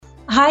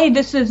Hi,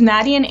 this is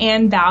Maddie and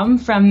Ann Baum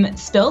from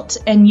Spilt,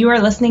 and you are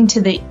listening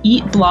to the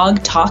Eat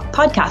Blog Talk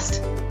podcast.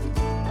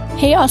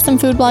 Hey, awesome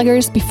food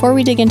bloggers. Before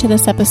we dig into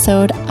this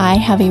episode, I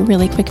have a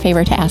really quick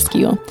favor to ask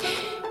you.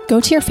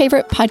 Go to your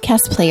favorite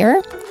podcast player,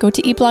 go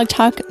to Eat Blog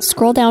Talk,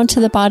 scroll down to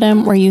the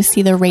bottom where you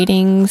see the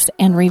ratings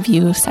and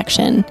review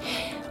section.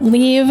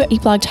 Leave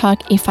Eat Blog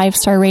Talk a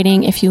 5-star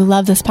rating if you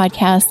love this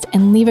podcast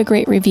and leave a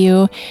great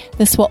review.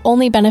 This will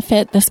only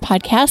benefit this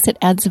podcast. It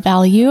adds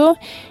value.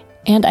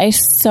 And I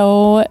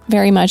so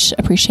very much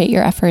appreciate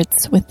your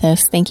efforts with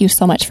this. Thank you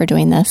so much for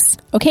doing this.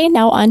 Okay,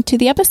 now on to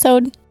the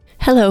episode.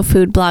 Hello,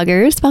 food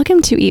bloggers.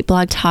 Welcome to Eat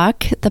Blog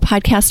Talk, the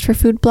podcast for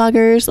food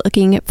bloggers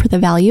looking for the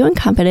value and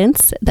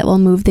confidence that will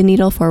move the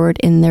needle forward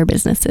in their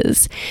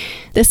businesses.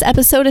 This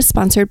episode is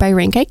sponsored by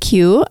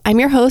RankIQ. I'm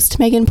your host,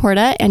 Megan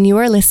Porta, and you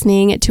are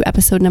listening to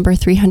episode number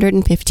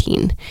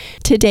 315.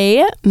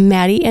 Today,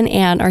 Maddie and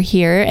Ann are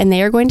here, and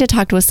they are going to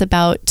talk to us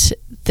about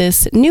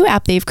this new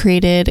app they've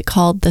created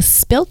called the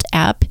Spilt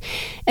app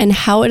and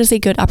how it is a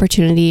good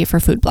opportunity for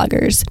food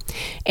bloggers.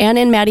 Ann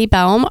and Maddie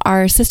Baum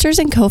are sisters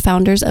and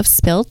co-founders of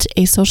Spilt,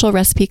 a social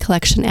recipe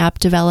collection app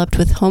developed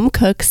with home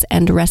cooks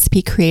and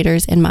recipe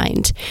creators in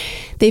mind.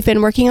 They've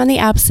been working on the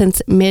app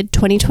since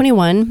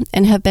mid-2021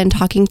 and have been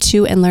talking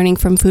to and learning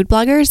from food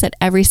bloggers at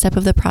every step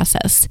of the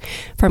process,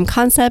 from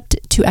concept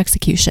to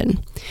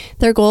execution.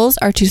 Their goals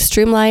are to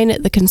streamline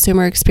the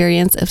consumer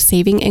experience of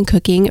saving and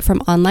cooking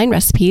from online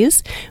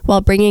recipes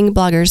while bringing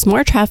bloggers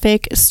more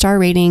traffic, star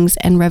ratings,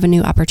 and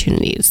revenue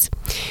opportunities.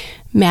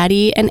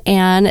 Maddie and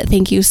Ann,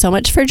 thank you so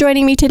much for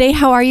joining me today.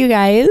 How are you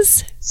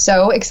guys?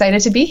 So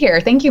excited to be here.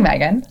 Thank you,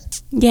 Megan.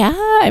 Yeah,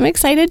 I'm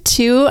excited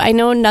too. I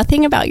know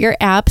nothing about your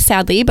app,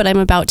 sadly, but I'm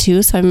about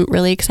to, so I'm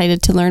really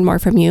excited to learn more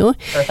from you.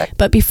 Perfect.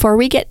 But before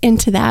we get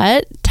into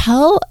that,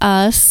 tell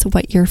us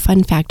what your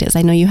fun fact is.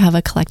 I know you have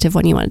a collective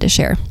one you wanted to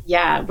share.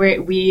 Yeah,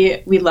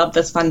 we love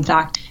this fun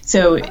fact.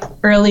 So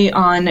early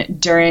on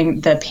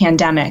during the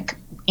pandemic,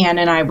 Ann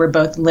and I were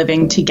both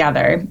living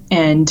together,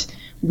 and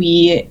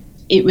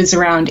it was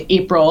around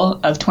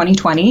April of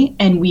 2020,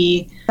 and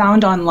we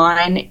found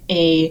online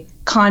a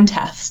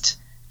contest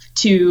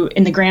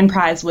and the grand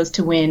prize was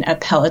to win a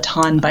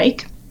Peloton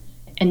bike.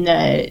 And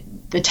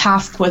the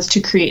task was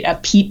to create a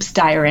Peeps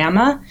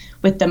diorama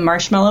with the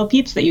marshmallow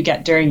Peeps that you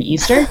get during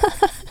Easter.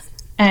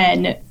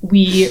 And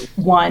we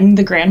won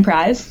the grand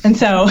prize. And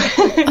so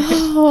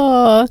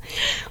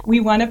we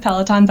won a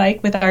Peloton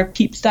bike with our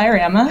Peeps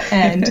diorama,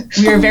 and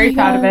we were very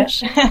proud of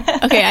it.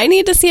 Okay, I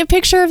need to see a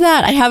picture of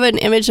that. I have an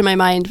image in my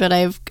mind, but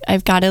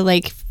I've got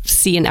to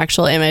see an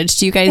actual image.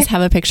 Do you guys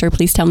have a picture?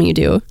 Please tell me you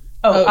do.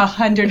 Oh,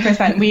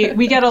 100%.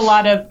 We get a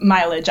lot of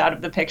mileage out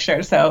of the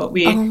picture, so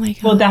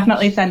we'll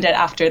definitely send it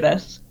after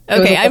this.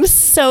 Okay, I'm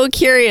so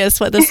curious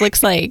what this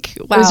looks like.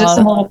 Wow. It was just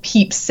some little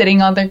peeps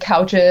sitting on their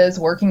couches,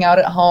 working out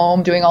at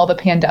home, doing all the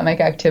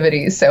pandemic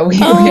activities. So we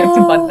had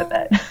some fun with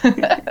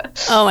it.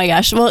 Oh my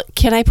gosh. Well,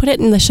 can I put it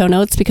in the show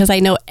notes? Because I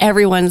know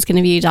everyone's going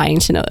to be dying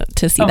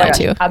to see that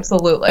too.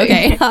 Absolutely.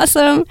 Okay,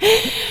 awesome.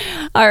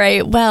 All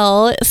right.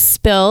 Well,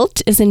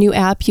 Spilt is a new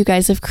app you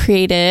guys have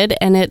created,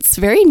 and it's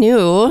very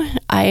new.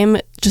 I'm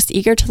just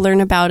eager to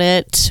learn about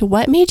it.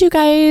 What made you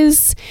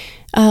guys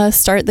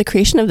start the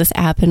creation of this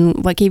app,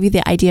 and what gave you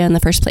the idea in the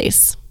first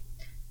place?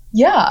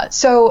 Yeah.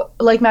 So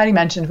like Maddie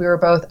mentioned, we were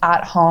both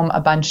at home a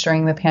bunch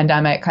during the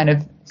pandemic, kind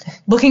of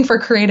looking for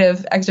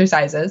creative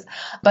exercises,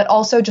 but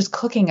also just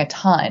cooking a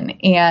ton.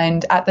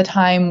 And at the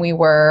time we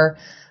were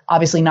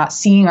obviously not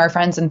seeing our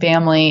friends and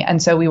family.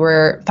 And so we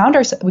found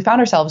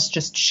ourselves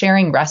just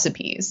sharing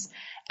recipes.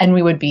 And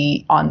we would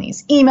be on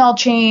these email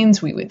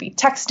chains, we would be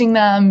texting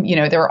them.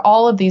 There were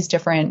all of these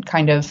different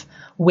kind of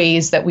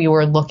ways that we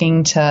were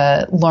looking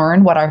to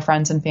learn what our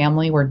friends and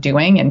family were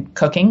doing and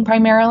cooking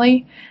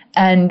primarily.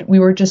 And we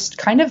were just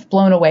kind of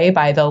blown away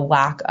by the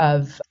lack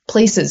of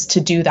places to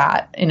do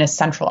that in a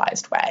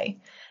centralized way.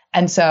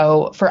 And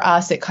so for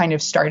us, it kind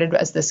of started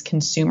as this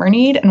consumer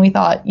need. And we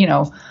thought,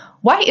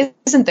 why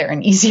isn't there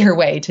an easier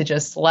way to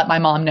just let my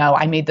mom know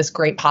I made this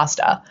great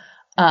pasta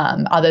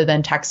other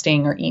than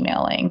texting or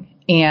emailing?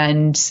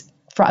 And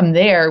from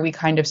there, we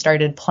kind of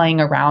started playing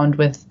around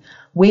with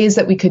ways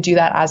that we could do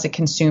that as a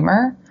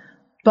consumer.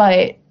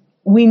 But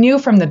we knew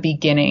from the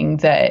beginning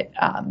that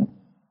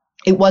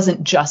it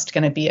wasn't just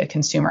going to be a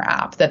consumer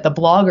app, that the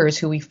bloggers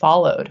who we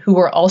followed, who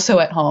were also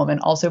at home and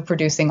also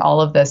producing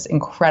all of this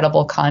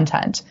incredible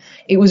content,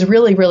 it was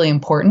really, really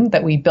important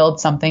that we build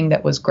something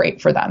that was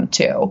great for them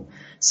too.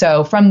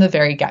 So from the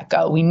very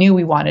get-go, we knew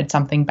we wanted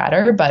something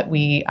better, but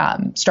we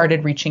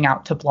started reaching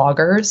out to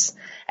bloggers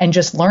and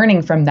just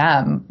learning from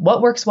them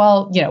what works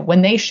well,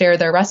 when they share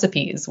their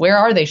recipes, where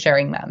are they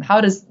sharing them?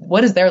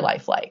 What is their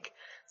life like?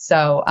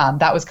 So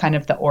that was kind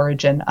of the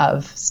origin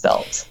of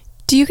Spilt.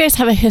 Do you guys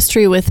have a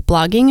history with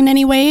blogging in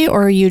any way,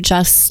 or are you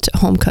just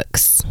home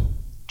cooks?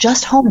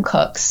 Just home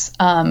cooks.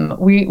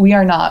 We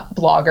are not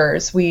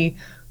bloggers. We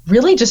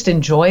really just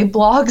enjoy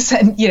blogs,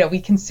 and we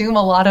consume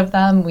a lot of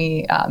them.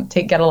 We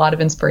get a lot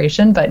of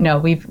inspiration, but no,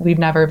 we've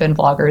never been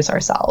bloggers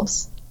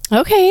ourselves.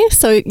 Okay,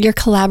 so you're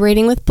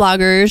collaborating with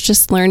bloggers,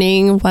 just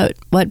learning what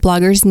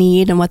bloggers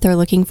need and what they're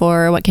looking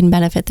for, what can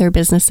benefit their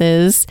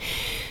businesses.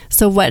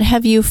 So what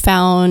have you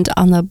found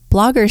on the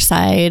blogger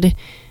side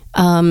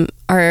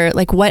are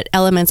like what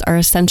elements are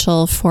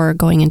essential for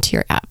going into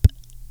your app?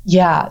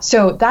 Yeah.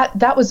 So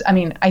that was, I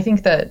mean, I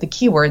think the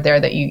key word there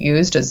that you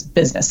used is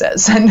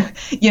businesses. And,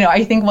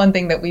 I think one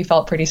thing that we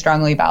felt pretty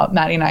strongly about,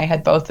 Maddie and I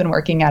had both been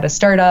working at a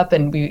startup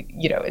and we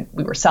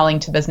were selling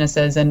to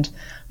businesses. And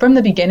from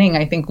the beginning,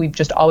 I think we've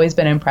just always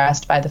been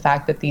impressed by the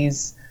fact that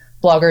these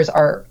bloggers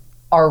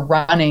are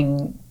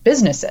running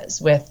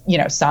businesses with,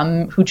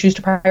 some who choose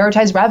to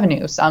prioritize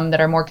revenue, some that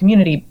are more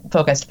community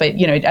focused. But,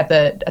 at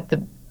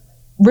the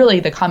really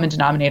the common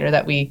denominator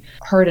that we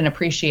heard and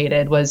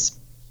appreciated was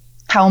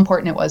how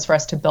important it was for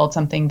us to build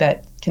something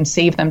that can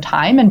save them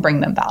time and bring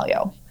them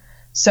value.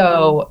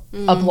 So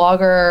a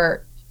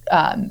blogger,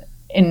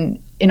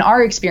 in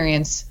our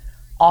experience,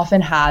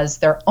 often has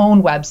their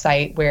own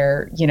website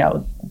where,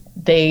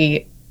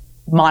 they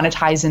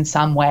monetize in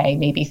some way,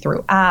 maybe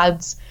through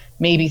ads,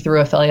 maybe through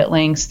affiliate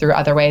links, through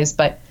other ways.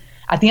 But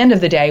at the end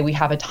of the day, we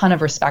have a ton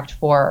of respect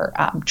for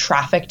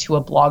traffic to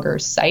a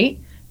blogger's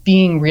site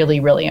being really,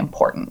 really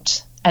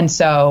important. And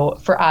so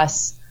for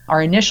us,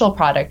 our initial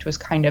product was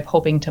kind of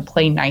hoping to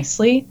play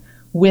nicely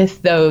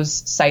with those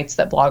sites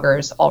that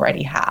bloggers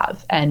already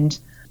have. And,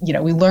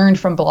 we learned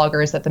from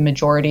bloggers that the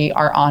majority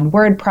are on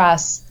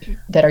WordPress,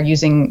 that are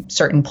using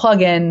certain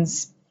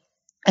plugins.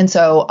 And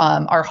so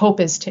our hope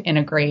is to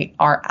integrate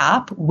our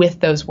app with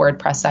those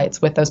WordPress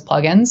sites, with those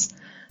plugins,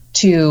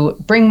 to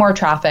bring more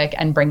traffic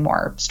and bring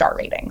more star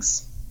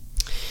ratings.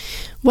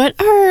 What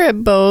are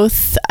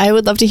both, I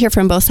would love to hear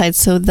from both sides,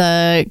 so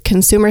the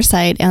consumer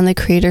side and the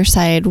creator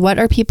side, what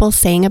are people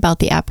saying about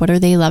the app? What are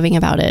they loving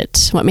about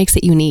it? What makes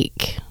it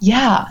unique?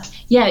 Yeah,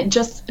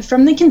 just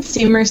from the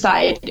consumer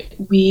side,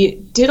 we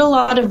did a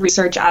lot of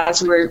research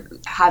as we were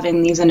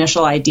having these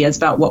initial ideas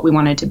about what we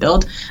wanted to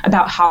build,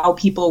 about how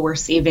people were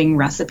saving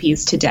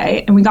recipes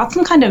today. And we got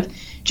some kind of,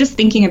 just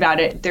thinking about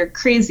it, they're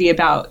crazy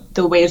about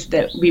the ways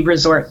that we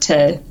resort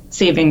to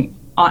saving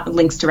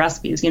links to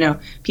recipes.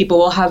 People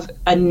will have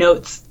a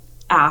notes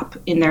app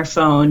in their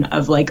phone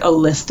of like a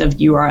list of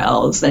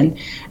URLs and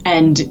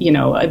a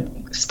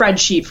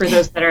spreadsheet for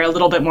those that are a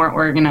little bit more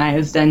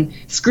organized, and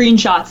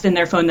screenshots in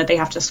their phone that they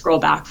have to scroll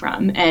back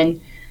from.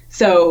 And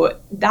so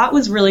that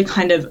was really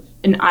kind of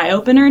an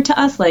eye-opener to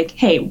us, like,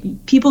 hey,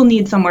 people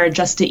need somewhere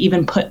just to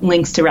even put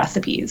links to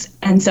recipes.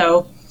 And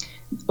so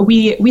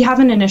we have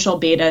an initial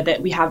beta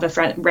that we have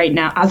right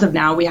now. As of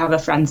now, we have a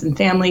friends and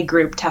family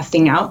group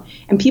testing out,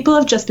 and people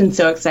have just been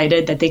so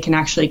excited that they can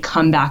actually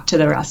come back to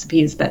the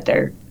recipes that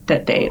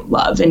they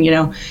love.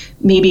 And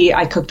maybe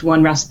I cooked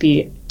one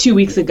recipe 2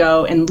 weeks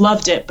ago and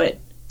loved it, but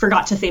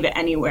forgot to save it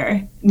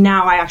anywhere.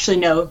 Now I actually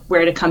know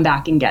where to come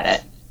back and get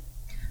it.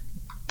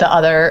 The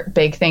other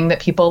big thing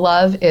that people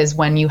love is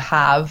when you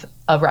have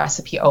a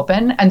recipe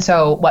open. And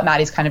so what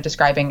Maddie's kind of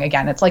describing,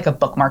 again, it's like a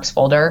bookmarks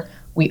folder.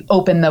 We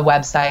open the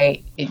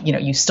website,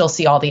 you still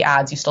see all the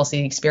ads, you still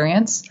see the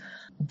experience,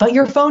 but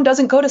your phone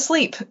doesn't go to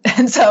sleep.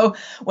 And so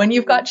when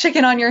you've got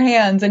chicken on your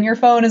hands and your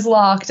phone is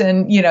locked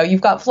and,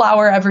 you've got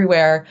flour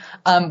everywhere,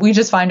 we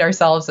just find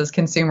ourselves as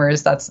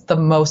consumers, that's the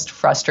most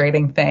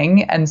frustrating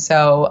thing. And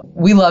so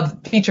we love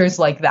features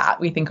like that.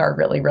 We think are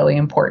really, really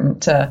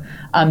important to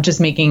just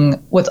making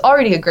what's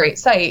already a great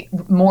site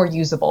more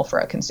usable for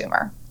a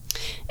consumer.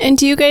 And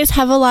do you guys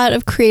have a lot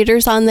of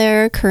creators on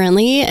there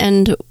currently?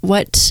 And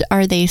what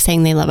are they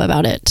saying they love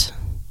about it?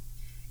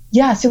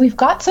 Yeah, so we've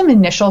got some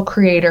initial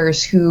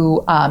creators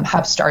who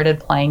have started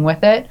playing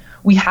with it.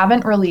 We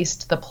haven't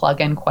released the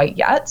plugin quite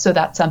yet, so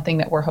that's something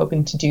that we're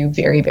hoping to do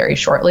very, very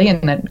shortly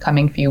in the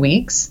coming few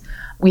weeks.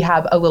 We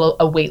have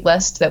a wait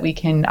list that we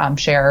can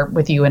share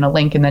with you in a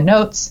link in the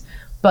notes.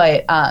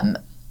 But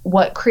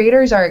what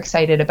creators are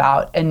excited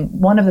about, and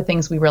one of the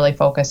things we really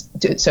focused,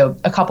 so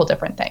a couple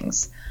different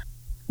things.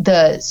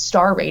 The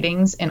star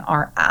ratings in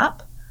our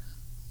app,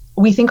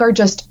 we think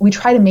we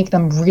try to make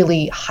them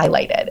really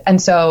highlighted. And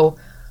so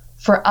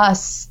for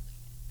us,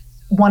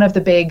 one of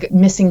the big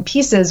missing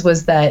pieces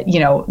was that,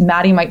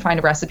 Maddie might find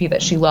a recipe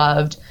that she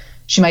loved.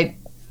 She might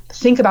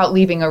think about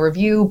leaving a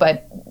review,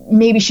 but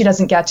maybe she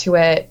doesn't get to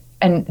it.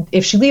 And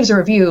if she leaves a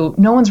review,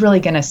 no one's really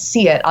going to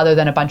see it other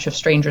than a bunch of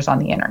strangers on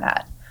the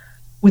internet.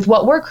 With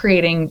what we're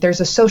creating, there's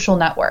a social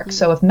network.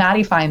 So if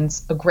Maddie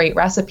finds a great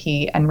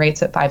recipe and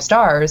rates it 5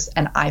 stars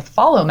and I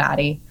follow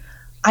Maddie,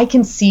 I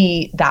can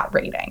see that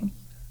rating.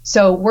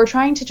 So we're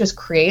trying to just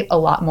create a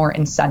lot more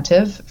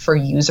incentive for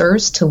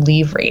users to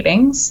leave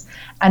ratings.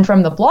 And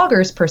from the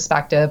bloggers'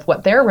 perspective,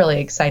 what they're really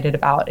excited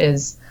about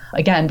is,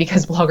 again,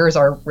 because bloggers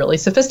are really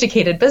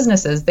sophisticated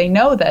businesses, they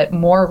know that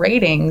more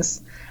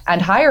ratings and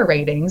higher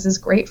ratings is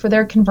great for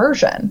their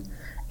conversion.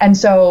 And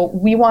so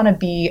we want to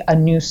be a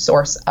new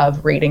source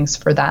of ratings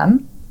for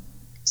them.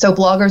 So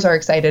bloggers are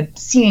excited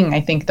seeing,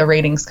 I think, the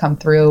ratings come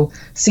through,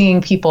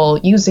 seeing people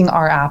using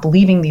our app,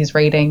 leaving these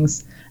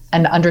ratings,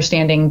 and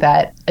understanding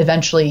that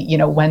eventually,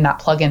 when that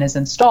plugin is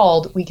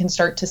installed, we can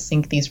start to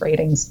sync these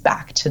ratings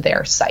back to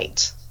their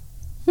site.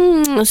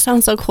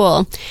 Sounds so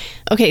cool.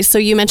 Okay, so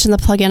you mentioned the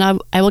plugin.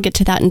 I will get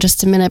to that in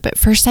just a minute. But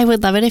first, I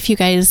would love it if you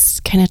guys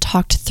kind of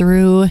talked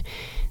through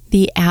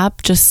the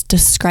app, just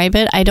describe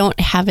it. I don't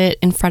have it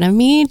in front of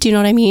me. Do you know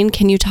what I mean?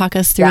 Can you talk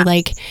us through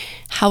like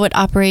how it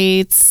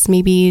operates,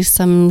 maybe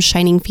some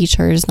shining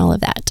features and all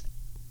of that?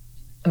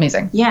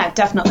 Amazing. Yeah,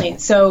 definitely.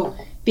 So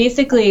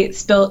basically,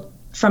 Spilt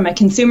from a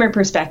consumer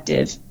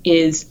perspective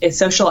is a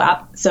social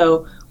app.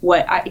 So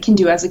what I can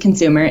do as a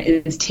consumer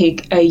is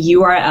take a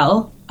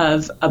URL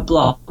of a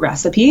blog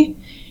recipe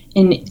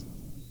and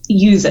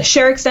use a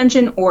share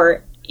extension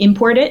or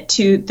import it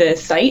to the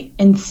site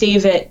and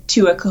save it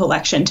to a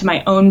collection, to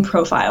my own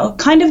profile,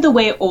 kind of the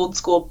way old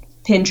school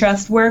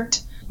Pinterest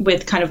worked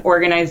with kind of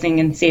organizing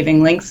and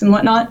saving links and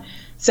whatnot.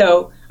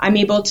 So I'm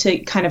able to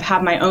kind of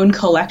have my own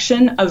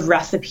collection of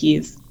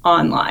recipes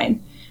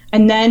online.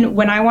 And then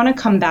when I want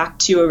to come back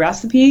to a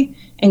recipe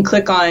and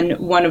click on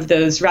one of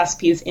those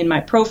recipes in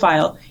my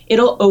profile,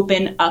 it'll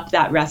open up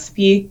that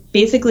recipe.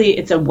 Basically,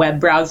 it's a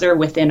web browser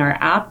within our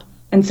app.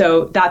 And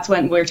so that's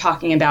when we're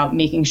talking about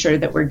making sure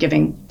that we're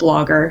giving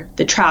Blogger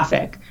the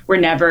traffic. We're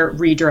never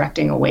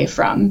redirecting away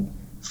from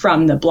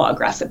the blog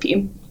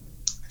recipe.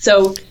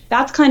 So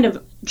that's kind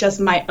of just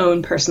my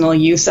own personal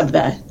use of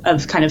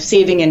kind of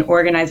saving and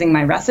organizing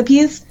my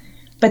recipes.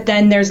 But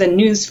then there's a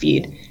news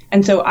feed.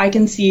 And so I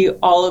can see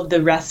all of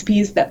the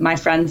recipes that my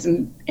friends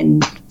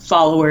and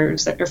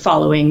followers that are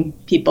following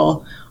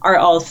people are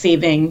all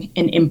saving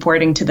and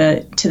importing to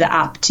the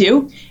app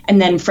too. And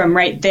then from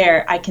right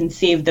there, I can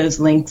save those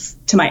links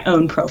to my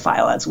own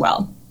profile as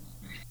well.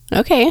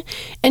 Okay.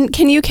 And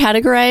can you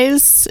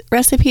categorize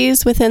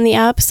recipes within the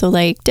app? So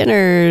like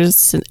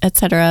dinners,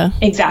 etc.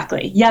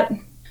 Exactly. Yep.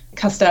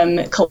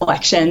 Custom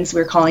collections,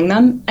 we're calling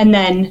them. And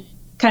then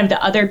kind of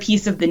the other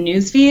piece of the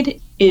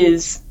newsfeed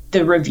is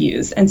the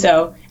reviews. And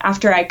so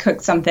after I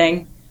cook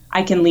something,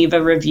 I can leave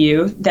a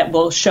review that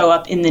will show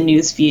up in the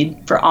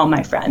newsfeed for all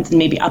my friends and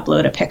maybe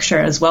upload a picture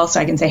as well. So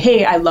I can say,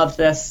 hey, I love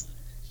this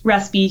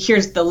recipe.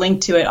 Here's the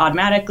link to it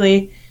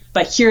automatically,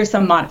 but here's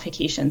some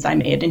modifications I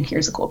made and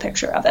here's a cool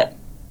picture of it.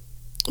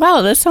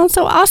 Wow, this sounds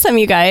so awesome,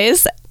 you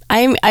guys.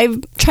 I'm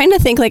trying to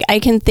think, like I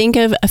can think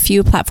of a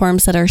few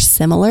platforms that are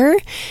similar,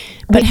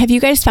 but have you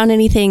guys found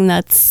anything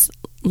that's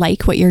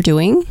like what you're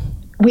doing?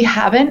 We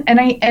haven't. And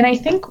I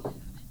think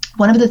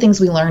one of the things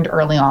we learned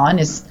early on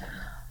is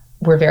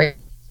we're very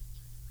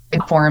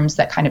platforms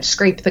that kind of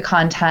scrape the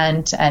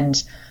content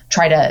and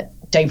try to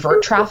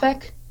divert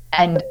traffic.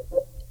 And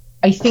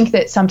I think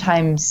that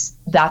sometimes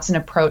that's an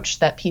approach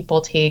that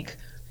people take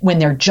when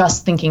they're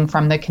just thinking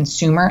from the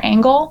consumer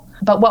angle.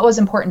 But what was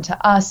important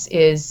to us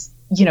is,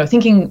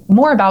 thinking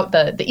more about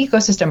the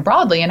ecosystem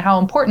broadly and how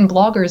important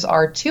bloggers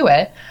are to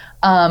it.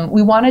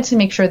 We wanted to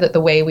make sure that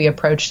the way we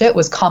approached it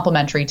was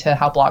complementary to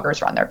how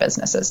bloggers run their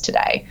businesses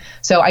today.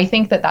 So I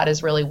think that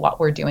is really what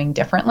we're doing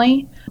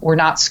differently. We're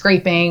not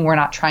scraping. We're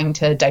not trying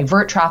to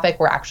divert traffic.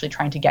 We're actually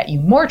trying to get you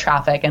more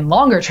traffic and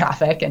longer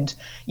traffic and,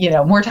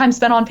 more time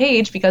spent on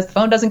page because the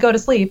phone doesn't go to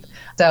sleep.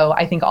 So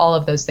I think all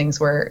of those things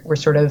were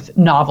sort of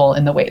novel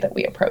in the way that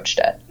we approached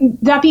it.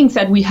 That being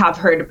said, we have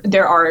heard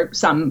there are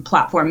some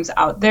platforms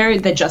out there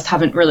that just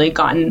haven't really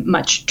gotten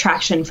much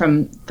traction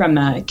from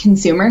a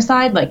consumer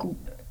side, like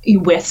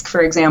Whisk,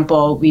 for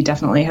example, we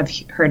definitely have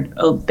heard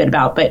a bit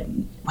about, but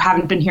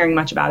haven't been hearing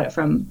much about it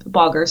from the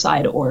blogger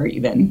side or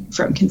even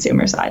from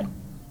consumer side.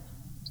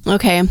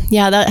 Okay.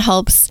 Yeah, that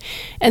helps.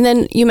 And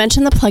then you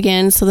mentioned the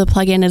plugin. So the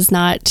plugin is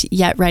not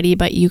yet ready,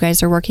 but you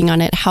guys are working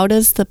on it. How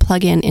does the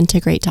plugin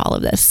integrate to all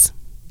of this?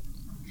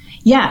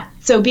 Yeah.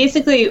 So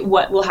basically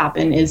what will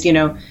happen is,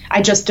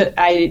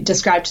 I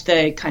described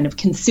the kind of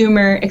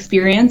consumer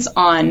experience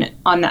on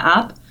the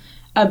app.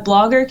 A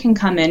blogger can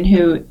come in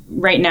who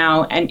right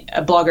now, and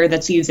a blogger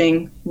that's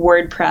using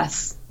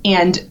WordPress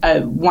and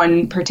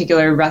one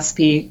particular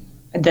recipe,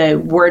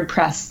 the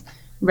WordPress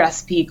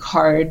recipe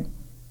card.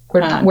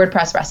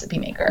 WordPress Recipe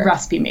Maker.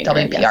 Recipe Maker.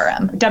 WPRM.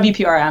 Yes.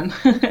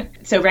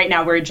 WPRM. So right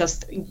now we're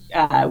just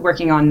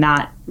working on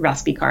that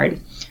recipe card,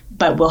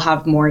 but we'll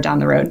have more down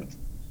the road.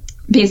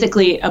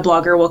 Basically, a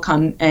blogger will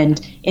come and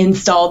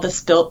install the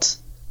Spilt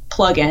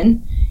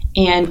plugin,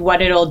 and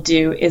what it'll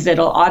do is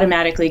it'll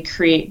automatically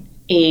create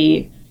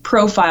a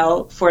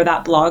profile for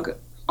that blog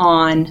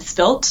on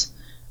Spilt,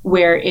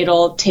 where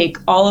it'll take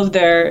all of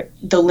the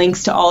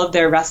links to all of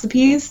their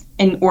recipes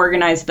and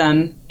organize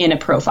them in a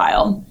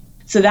profile.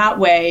 So that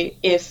way,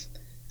 if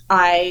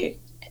I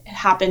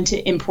happen to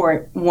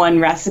import one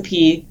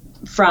recipe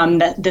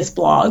from this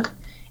blog,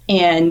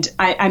 and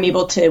I'm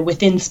able to,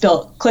 within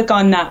Spilt, click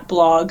on that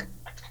blog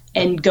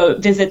and go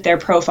visit their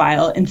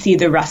profile and see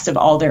the rest of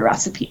all their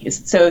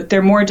recipes. So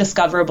they're more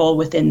discoverable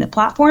within the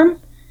platform.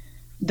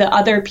 The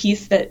other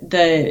piece that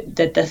the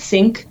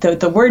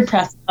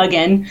WordPress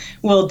plugin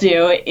will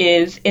do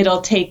is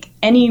it'll take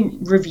any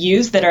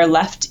reviews that are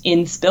left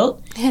in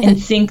Spilt and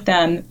sync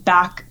them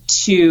back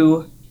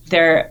to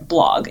their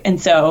blog.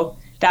 And so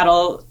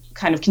that'll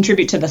kind of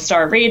contribute to the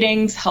star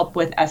ratings, help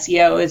with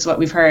SEO is what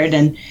we've heard,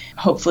 and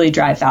hopefully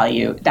drive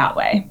value that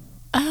way.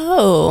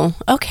 Oh,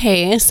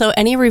 okay. So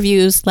any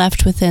reviews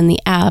left within the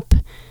app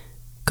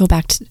go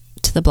back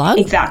to the blog?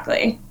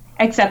 Exactly.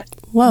 Except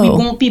we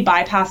won't be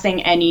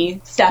bypassing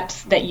any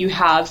steps that you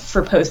have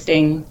for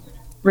posting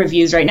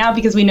reviews right now,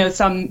 because we know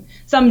some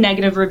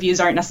negative reviews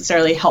aren't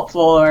necessarily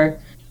helpful or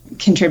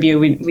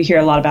contribute. We hear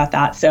a lot about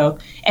that. So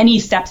any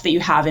steps that you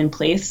have in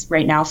place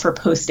right now for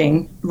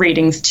posting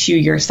ratings to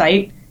your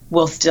site,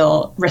 we'll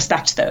still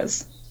respect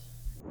those.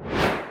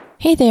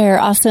 Hey there,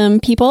 awesome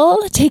people.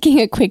 Taking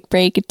a quick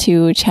break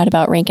to chat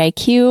about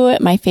RankIQ,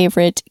 my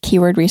favorite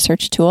keyword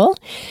research tool.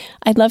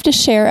 I'd love to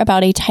share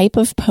about a type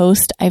of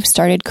post I've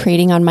started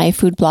creating on my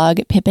food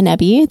blog, Pip and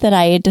Ebby, that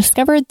I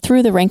discovered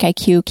through the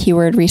RankIQ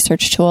keyword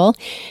research tool,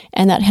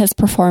 and that has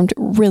performed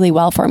really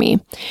well for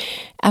me.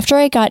 After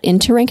I got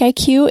into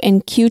RankIQ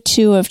in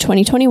Q2 of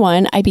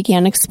 2021, I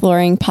began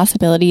exploring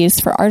possibilities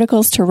for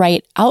articles to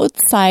write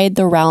outside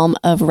the realm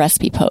of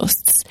recipe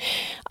posts.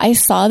 I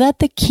saw that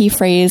the key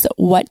phrase,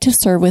 what to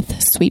serve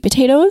with sweet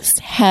potatoes,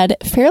 had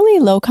fairly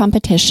low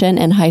competition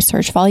and high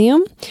search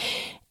volume.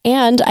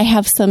 And I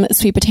have some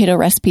sweet potato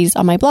recipes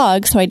on my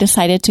blog, so I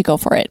decided to go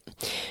for it.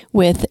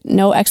 With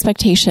no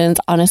expectations,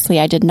 honestly,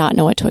 I did not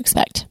know what to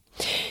expect.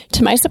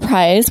 To my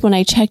surprise, when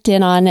I checked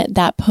in on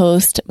that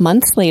post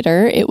months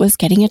later, it was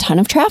getting a ton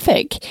of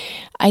traffic.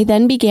 I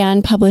then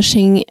began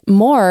publishing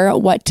more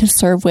what to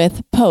serve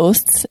with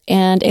posts,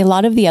 and a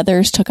lot of the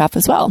others took off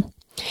as well.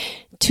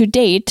 To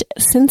date,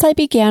 since I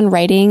began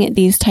writing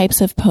these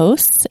types of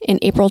posts in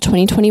April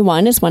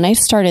 2021 is when I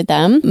started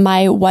them,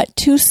 my what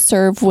to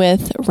serve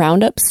with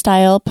roundup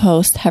style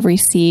posts have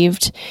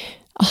received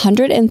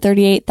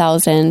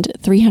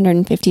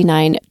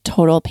 138,359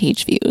 total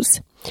page views.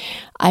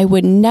 I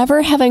would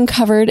never have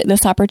uncovered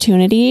this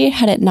opportunity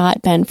had it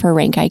not been for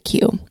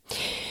RankIQ.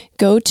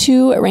 Go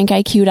to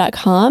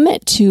rankiq.com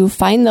to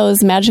find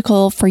those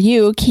magical for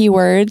you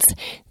keywords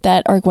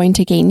that are going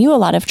to gain you a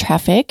lot of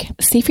traffic.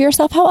 See for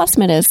yourself how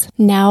awesome it is.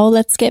 Now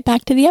let's get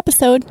back to the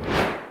episode.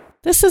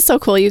 This is so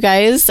cool, you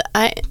guys.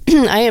 I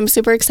am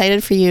super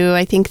excited for you.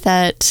 I think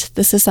that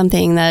this is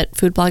something that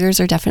food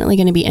bloggers are definitely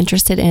going to be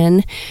interested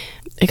in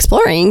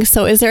exploring.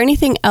 So is there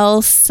anything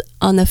else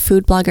on the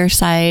food blogger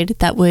side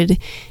that would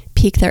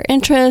pique their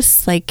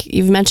interest? Like,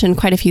 you've mentioned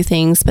quite a few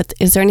things, but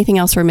is there anything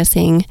else we're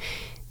missing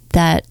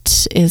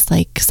that is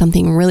like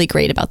something really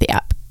great about the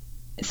app?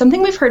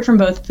 Something we've heard from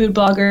both food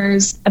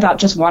bloggers about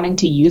just wanting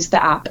to use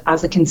the app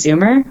as a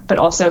consumer, but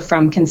also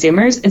from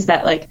consumers, is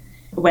that like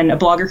when a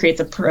blogger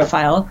creates a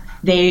profile,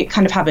 they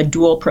kind of have a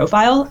dual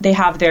profile. They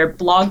have their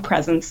blog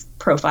presence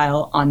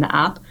profile on the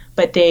app,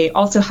 but they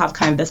also have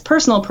kind of this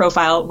personal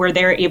profile where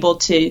they're able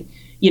to,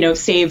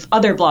 save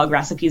other blog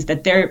recipes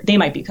that they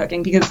might be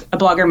cooking, because a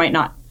blogger might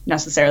not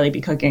necessarily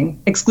be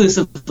cooking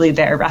exclusively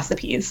their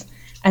recipes.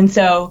 And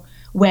so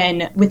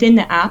when within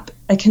the app,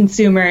 a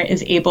consumer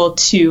is able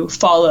to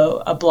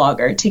follow a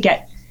blogger to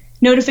get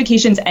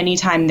notifications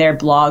anytime their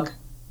blog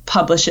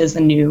publishes a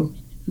new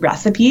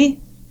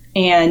recipe.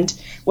 And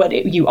what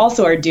you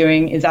also are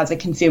doing is, as a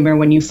consumer,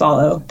 when you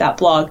follow that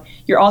blog,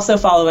 you're also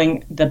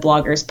following the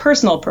blogger's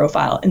personal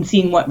profile and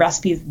seeing what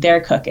recipes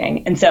they're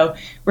cooking. And so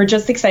we're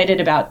just excited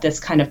about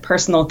this kind of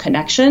personal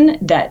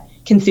connection that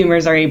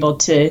consumers are able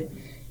to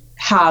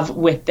have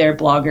with their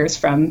bloggers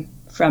from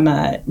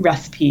a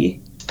recipe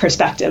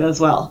perspective as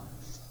well.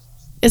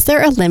 Is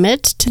there a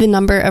limit to the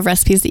number of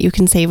recipes that you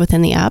can save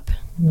within the app?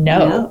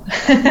 No.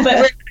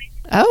 But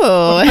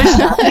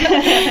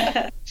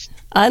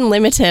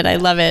unlimited. I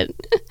love it.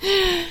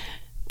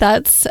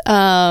 That's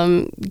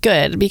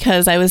good,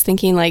 because I was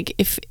thinking like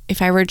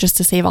if I were just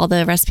to save all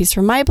the recipes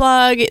from my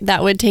blog,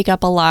 that would take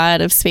up a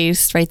lot of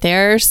space right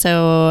there.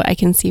 So I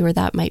can see where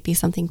that might be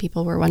something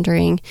people were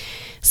wondering.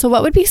 So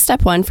what would be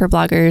step one for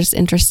bloggers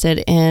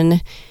interested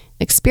in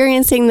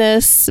experiencing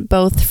this,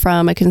 both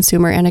from a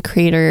consumer and a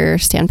creator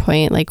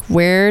standpoint? Like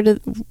where do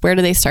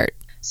they start?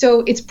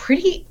 So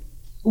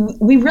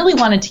we really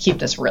wanted to keep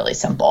this really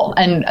simple.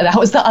 And that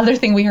was the other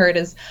thing we heard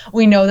is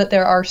we know that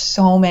there are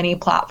so many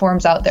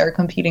platforms out there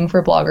competing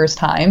for bloggers'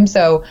 time.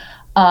 So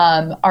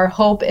our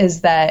hope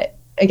is that,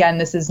 again,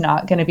 this is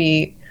not going to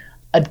be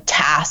a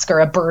task or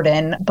a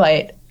burden,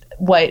 but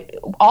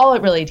all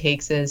it really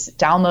takes is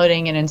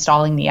downloading and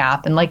installing the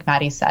app. And like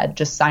Maddie said,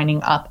 just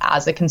signing up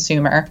as a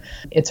consumer.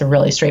 It's a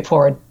really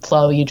straightforward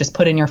flow. You just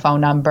put in your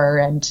phone number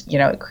and,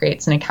 it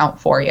creates an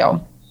account for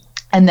you.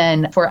 And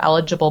then for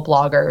eligible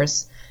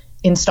bloggers,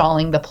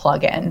 installing the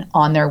plugin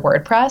on their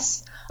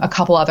WordPress. A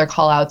couple other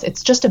call outs.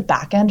 It's just a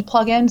backend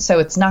plugin, so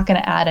it's not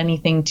going to add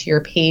anything to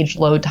your page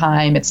load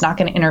time. It's not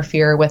going to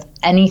interfere with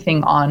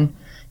anything on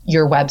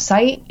your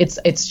website.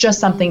 It's just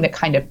something that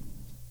kind of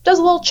does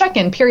a little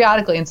check-in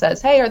periodically and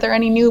says, hey, are there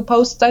any new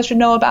posts I should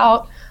know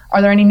about?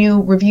 Are there any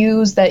new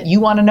reviews that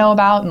you want to know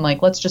about? And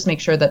let's just make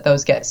sure that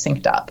those get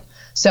synced up.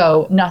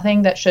 So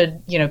nothing that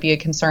should, be a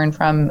concern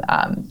from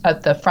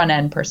the front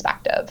end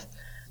perspective.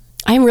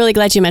 I'm really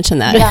glad you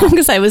mentioned that,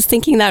 because I was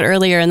thinking that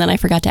earlier and then I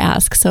forgot to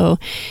ask. So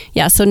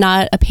so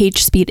not a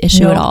page speed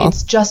issue at all.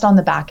 It's just on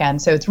the back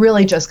end. So it's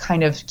really just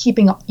kind of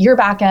keeping your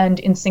back end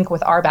in sync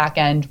with our back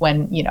end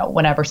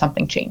whenever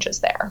something changes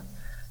there.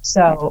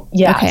 So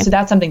so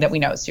that's something that we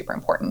know is super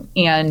important.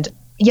 And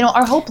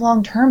Our hope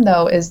long term,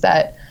 though, is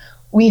that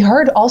we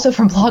heard also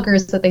from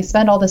bloggers that they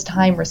spend all this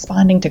time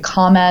responding to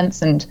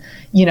comments and,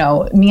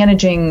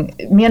 managing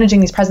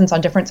these presence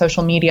on different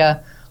social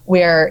media,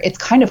 where it's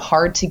kind of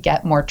hard to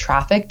get more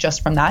traffic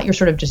just from that. You're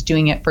sort of just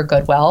doing it for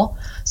goodwill.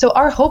 So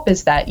our hope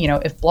is that,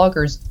 if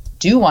bloggers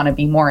do want to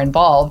be more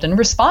involved and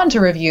respond to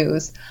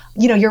reviews,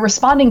 you're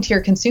responding to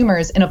your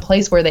consumers in a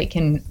place where they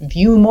can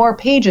view more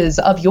pages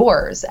of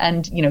yours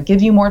and,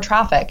 give you more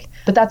traffic.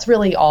 But that's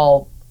really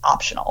all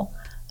optional.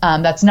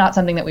 That's not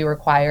something that we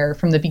require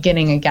from the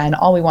beginning. Again,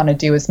 all we want to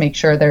do is make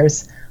sure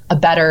there's a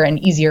better and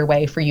easier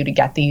way for you to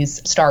get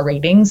these star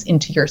ratings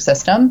into your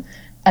system.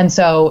 And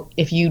so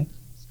if you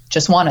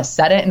just want to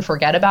set it and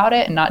forget about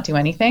it and not do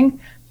anything,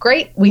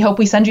 great. We hope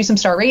we send you some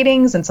star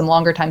ratings and some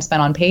longer time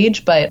spent on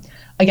page. But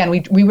again,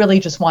 we really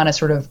just want to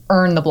sort of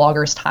earn the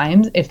bloggers'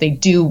 time. If they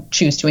do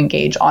choose to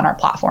engage on our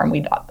platform,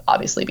 we'd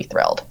obviously be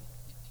thrilled.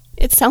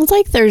 It sounds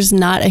like there's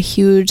not a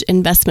huge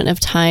investment of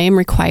time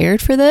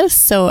required for this.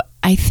 So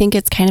I think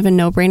it's kind of a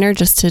no-brainer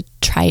just to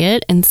try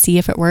it and see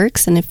if it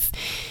works. And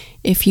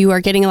if you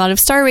are getting a lot of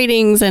star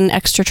ratings and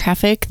extra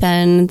traffic,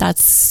 then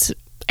that's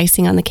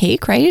icing on the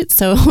cake, right?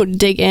 So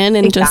dig in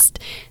and just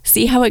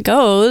see how it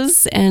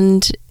goes.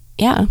 And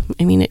yeah,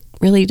 it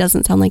really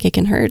doesn't sound like it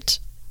can hurt.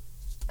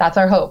 That's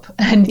our hope.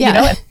 And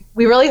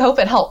we really hope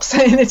it helps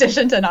in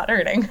addition to not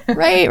hurting.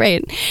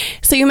 Right.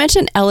 So you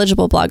mentioned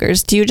eligible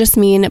bloggers. Do you just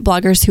mean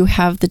bloggers who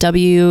have the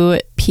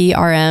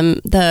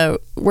WPRM,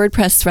 the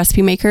WordPress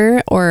recipe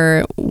maker,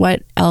 or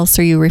what else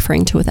are you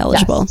referring to with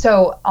eligible? Yes.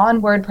 So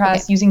on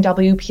WordPress, using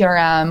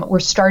WPRM, we're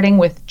starting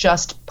with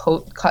just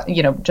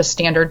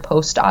standard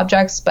post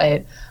objects,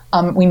 but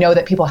we know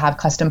that people have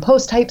custom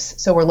post types,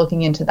 so we're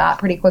looking into that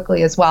pretty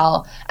quickly as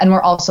well. And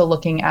we're also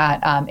looking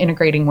at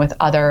integrating with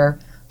other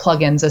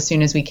plugins as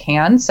soon as we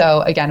can. So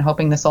again,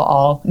 hoping this will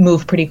all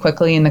move pretty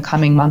quickly in the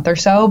coming month or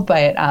so.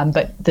 But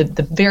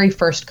the very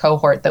first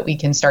cohort that we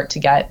can start to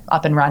get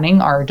up and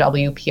running are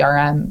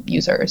WPRM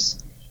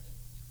users.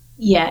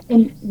 Yeah,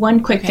 and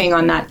one quick thing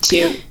on that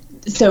too.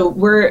 So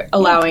we're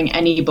allowing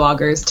any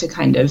bloggers to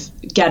kind of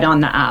get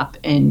on the app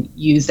and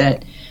use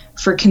it.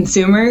 For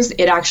consumers,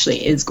 it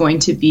actually is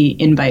going to be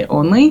invite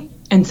only.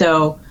 And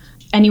so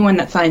anyone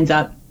that signs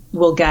up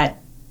will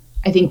get,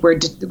 I think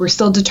we're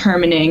still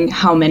determining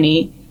how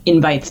many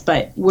invites,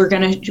 but we're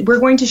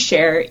going to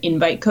share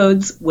invite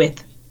codes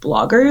with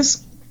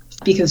bloggers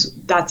because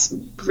that's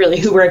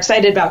really who we're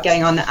excited about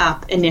getting on the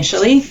app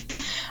initially.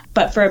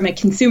 But from a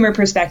consumer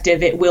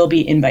perspective, it will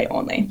be invite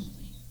only.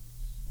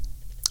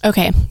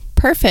 Okay,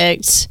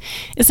 perfect.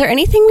 Is there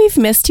anything we've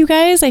missed, you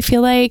guys? I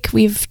feel like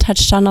we've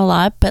touched on a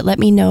lot, but let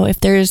me know if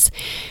there's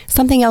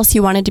something else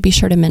you wanted to be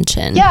sure to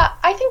mention. Yeah,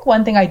 I think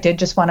one thing I did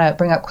just want to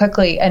bring up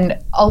quickly, and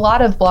a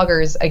lot of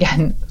bloggers,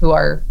 again, who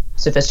are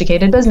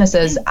sophisticated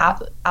businesses,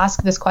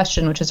 ask this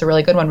question, which is a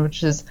really good one,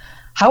 which is,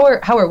 how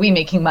are we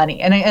making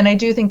money? And I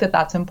do think that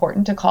that's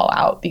important to call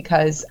out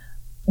because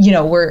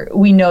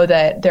we know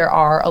that there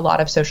are a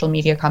lot of social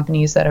media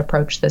companies that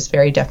approach this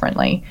very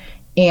differently.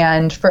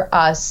 And for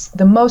us,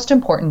 the most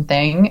important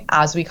thing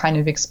as we kind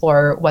of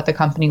explore what the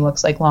company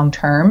looks like long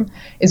term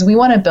is we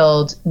want to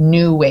build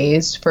new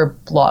ways for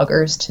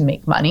bloggers to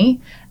make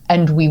money,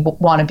 and we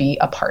want to be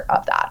a part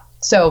of that.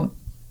 So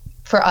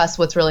for us,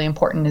 what's really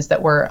important is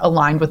that we're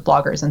aligned with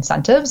bloggers'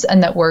 incentives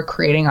and that we're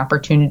creating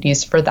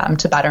opportunities for them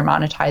to better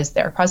monetize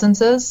their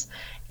presences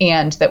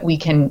and that we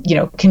can,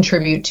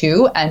 contribute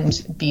to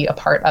and be a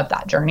part of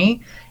that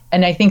journey.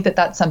 And I think that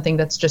that's something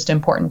that's just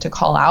important to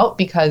call out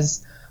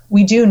because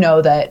we do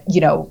know that,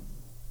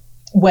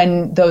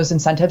 when those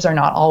incentives are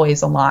not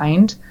always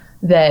aligned,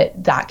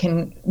 that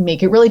can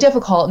make it really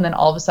difficult. And then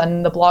all of a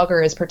sudden the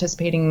blogger is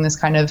participating in this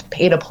kind of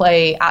pay to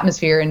play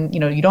atmosphere. And,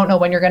 you don't know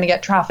when you're going to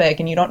get traffic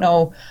and you don't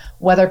know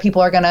whether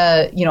people are going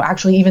to,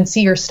 actually even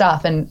see your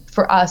stuff. And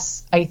for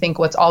us, I think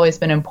what's always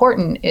been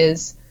important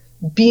is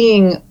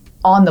being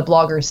on the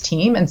blogger's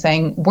team and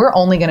saying, we're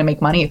only going to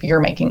make money if you're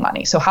making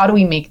money. So how do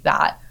we make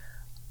that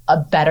a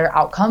better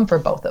outcome for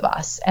both of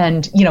us?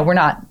 And, we're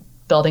not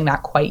building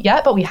that quite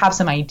yet, but we have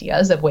some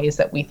ideas of ways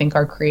that we think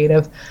are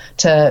creative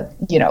to,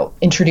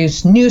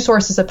 introduce new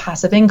sources of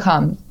passive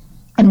income.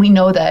 And we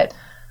know that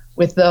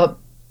with the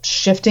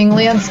shifting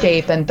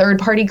landscape and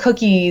third-party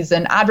cookies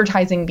and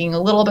advertising being a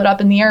little bit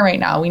up in the air right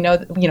now, we know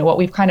that, what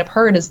we've kind of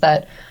heard is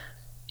that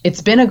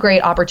it's been a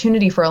great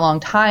opportunity for a long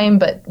time,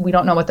 but we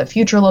don't know what the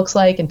future looks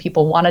like, and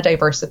people want to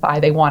diversify,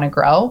 they want to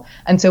grow.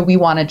 And so we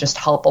want to just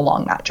help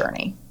along that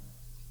journey.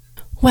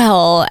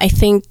 Well, I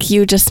think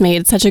you just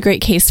made such a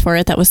great case for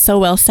it. That was so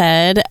well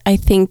said. I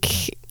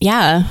think,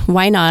 yeah,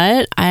 why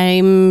not?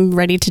 I'm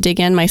ready to dig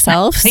in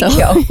myself. Thank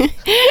you.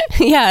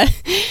 Yeah.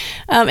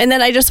 And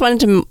then I just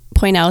wanted to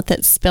point out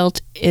that Spilt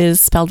is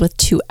spelled with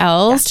 2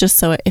 L's, just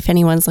so if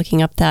anyone's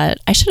looking up that,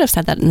 I should have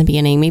said that in the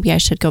beginning. Maybe I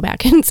should go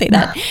back and say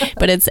that.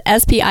 But it's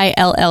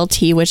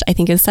SPILLT, which I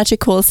think is such a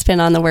cool spin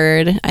on the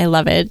word. I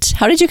love it.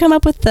 How did you come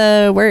up with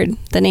the word,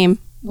 the name?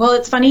 Well,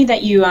 it's funny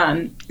that you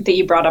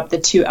brought up the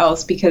 2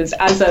 L's because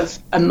as of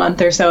a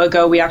month or so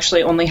ago, we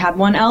actually only had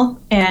 1 L.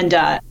 And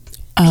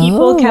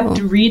people kept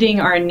reading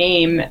our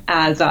name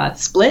as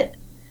Split.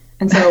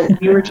 And so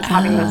we were just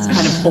having this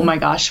kind of, oh my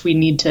gosh, we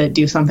need to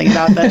do something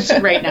about this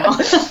right now.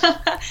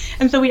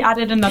 And so we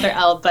added another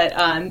L, but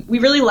we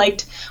really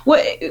liked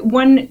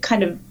one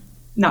kind of,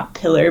 not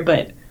pillar,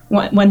 but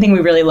one thing we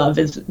really love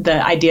is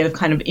the idea of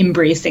kind of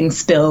embracing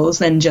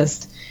spills and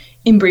just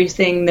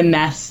embracing the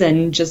mess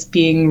and just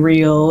being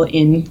real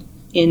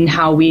in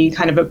how we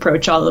kind of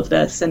approach all of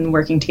this and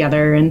working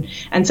together.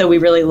 And so we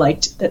really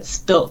liked that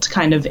Spilt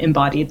kind of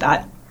embodied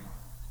that.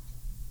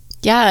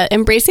 Yeah,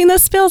 embracing the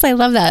spills. I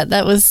love that.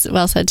 That was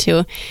well said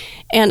too.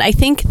 And I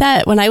think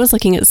that when I was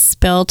looking at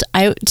Spilt,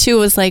 I too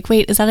was like,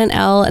 wait, is that an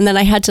L? And then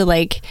I had to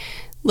like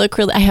look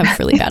really, I have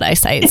really bad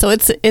eyesight, so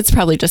it's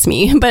probably just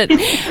me. But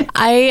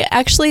I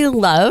actually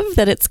love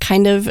that it's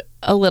kind of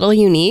a little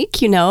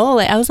unique, you know?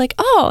 Like I was like,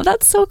 oh,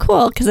 that's so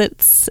cool, because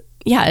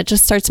it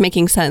just starts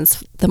making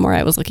sense the more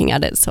I was looking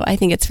at it. So I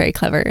think it's very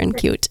clever and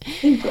cute.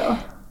 Thank you.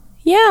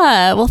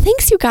 Yeah. Well,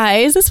 thanks, you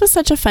guys. This was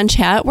such a fun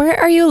chat. Where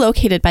are you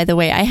located, by the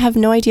way? I have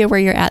no idea where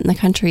you're at in the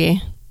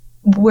country.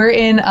 We're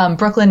in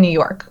Brooklyn, New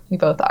York. We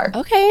both are.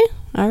 Okay.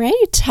 All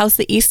right. How's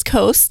the East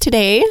Coast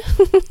today?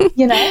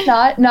 You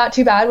know, not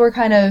too bad. We're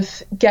kind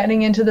of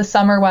getting into the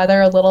summer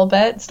weather a little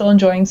bit, still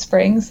enjoying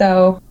spring.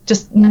 So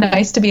just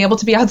nice to be able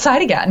to be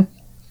outside again.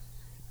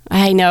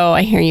 I know.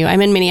 I hear you.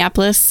 I'm in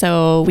Minneapolis,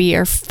 so we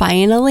are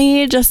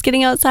finally just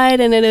getting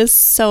outside, and it is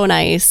so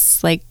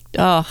nice. Like,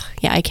 oh,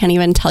 yeah, I can't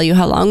even tell you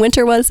how long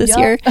winter was this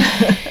year.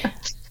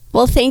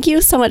 Well, thank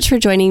you so much for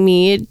joining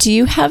me. Do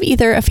you have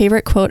either a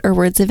favorite quote or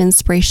words of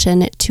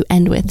inspiration to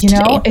end with today?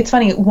 You know, it's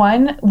funny.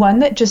 One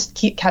that just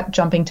kept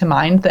jumping to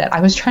mind that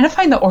I was trying to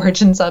find the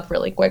origins of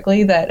really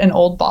quickly that an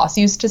old boss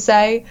used to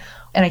say.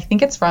 And I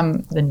think it's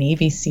from the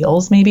Navy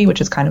SEALs, maybe,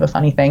 which is kind of a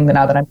funny thing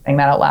now that I'm saying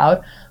that out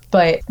loud.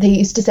 But they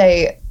used to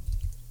say,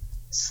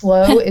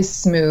 slow is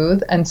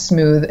smooth and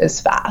smooth is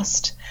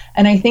fast.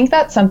 And I think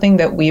that's something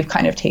that we've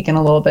kind of taken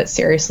a little bit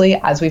seriously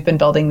as we've been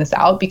building this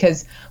out,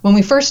 because when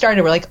we first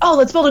started, we're like, oh,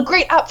 let's build a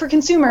great app for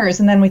consumers.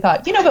 And then we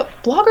thought, but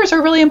bloggers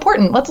are really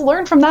important. Let's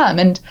learn from them.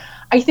 And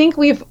I think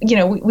we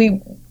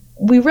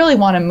really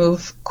want to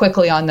move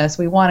quickly on this.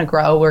 We want to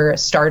grow. We're a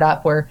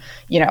startup. We're,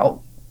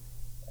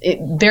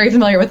 very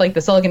familiar with like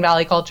the Silicon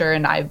Valley culture,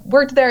 and I've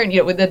worked there, and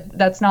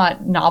that's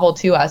not novel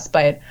to us,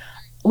 but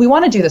we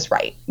want to do this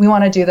right. We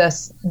want to do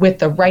this with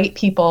the right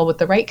people, with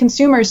the right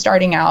consumers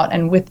starting out,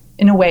 and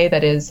in a way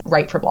that is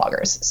right for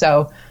bloggers.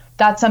 So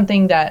that's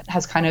something that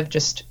has kind of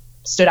just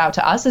stood out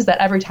to us, is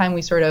that every time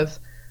we sort of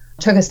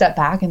took a step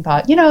back and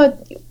thought,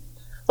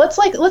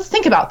 let's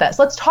think about this.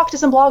 Let's talk to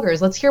some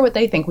bloggers. Let's hear what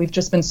they think. We've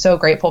just been so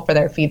grateful for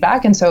their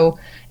feedback and so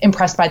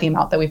impressed by the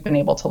amount that we've been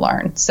able to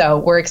learn. So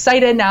we're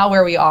excited now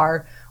where we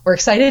are. We're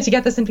excited to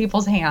get this in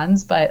people's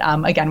hands. But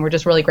again, we're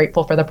just really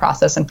grateful for the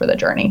process and for the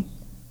journey.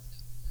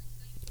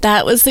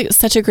 That was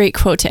such a great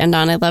quote to end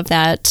on. I love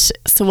that.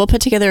 So we'll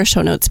put together a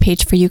show notes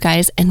page for you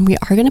guys, and we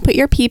are going to put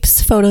your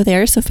Peeps photo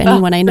there. So if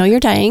anyone, I know you're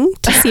dying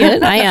to see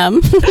it, I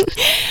am.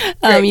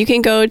 You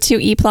can go to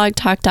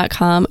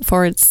eblogtalk.com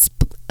 /spilt.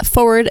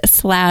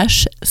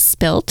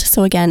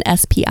 So again,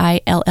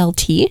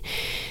 SPILLT.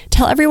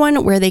 Tell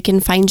everyone where they can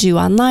find you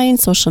online,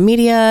 social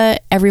media,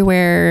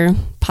 everywhere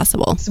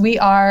possible. So we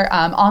are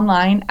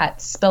online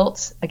at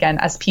Spilt, again,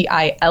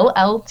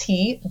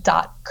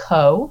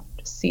 SPILLT.co.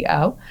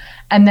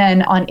 And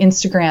then on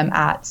Instagram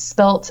at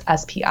Spilt,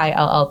 SPILLT.app.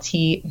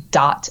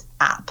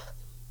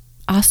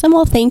 Awesome.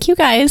 Well, thank you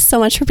guys so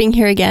much for being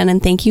here again.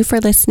 And thank you for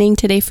listening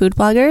today, food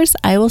bloggers.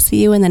 I will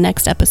see you in the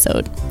next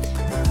episode.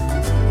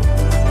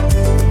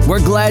 We're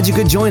glad you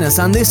could join us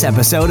on this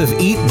episode of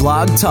Eat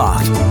Blog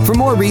Talk. For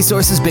more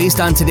resources based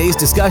on today's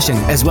discussion,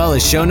 as well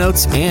as show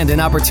notes and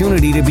an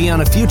opportunity to be on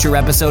a future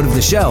episode of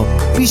the show,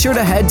 be sure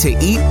to head to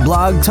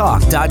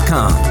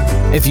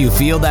eatblogtalk.com. If you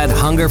feel that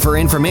hunger for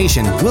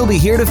information, we'll be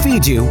here to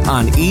feed you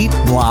on Eat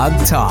Blog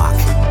Talk.